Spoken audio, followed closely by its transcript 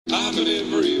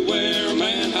been everywhere,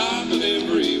 man. I've been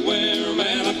everywhere,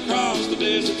 man. I've crossed the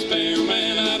deserts bare,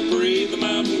 man. I've breathed the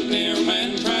mountain air,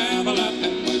 man. Travel, I've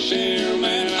had my share,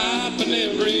 man. I've been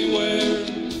everywhere.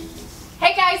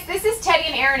 Hey guys, this is Teddy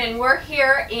and Aaron, and we're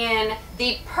here in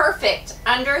the perfect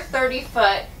under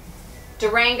 30-foot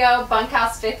Durango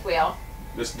bunkhouse fifth wheel.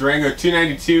 This Durango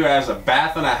 292 has a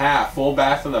bath and a half, full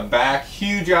bath in the back,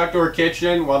 huge outdoor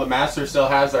kitchen, while the Master still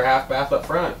has their half bath up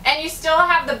front. And you still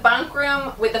have the bunk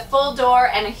room with the full door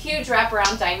and a huge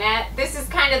wraparound dinette. This is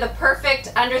kind of the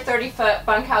perfect under 30-foot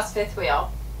bunkhouse fifth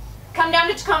wheel. Come down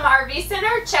to Tacoma RV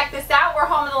Center, check this out. We're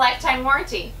home with a lifetime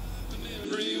warranty.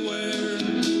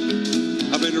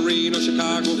 I've been to Reno,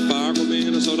 Chicago, Fargo,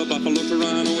 Minnesota, Buffalo,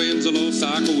 Toronto, Winslow,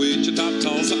 Saco, Wichita,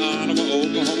 Tulsa, Ottawa,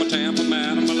 Oklahoma, Tampa,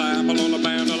 Madam, Malapa,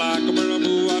 Alabama, Laca,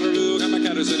 Baraboo, Waterloo,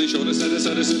 Kamakata City, Shota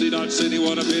City, City, Dodge City,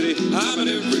 what a pity. I've been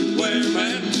everywhere,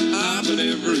 man. I've been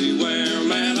everywhere.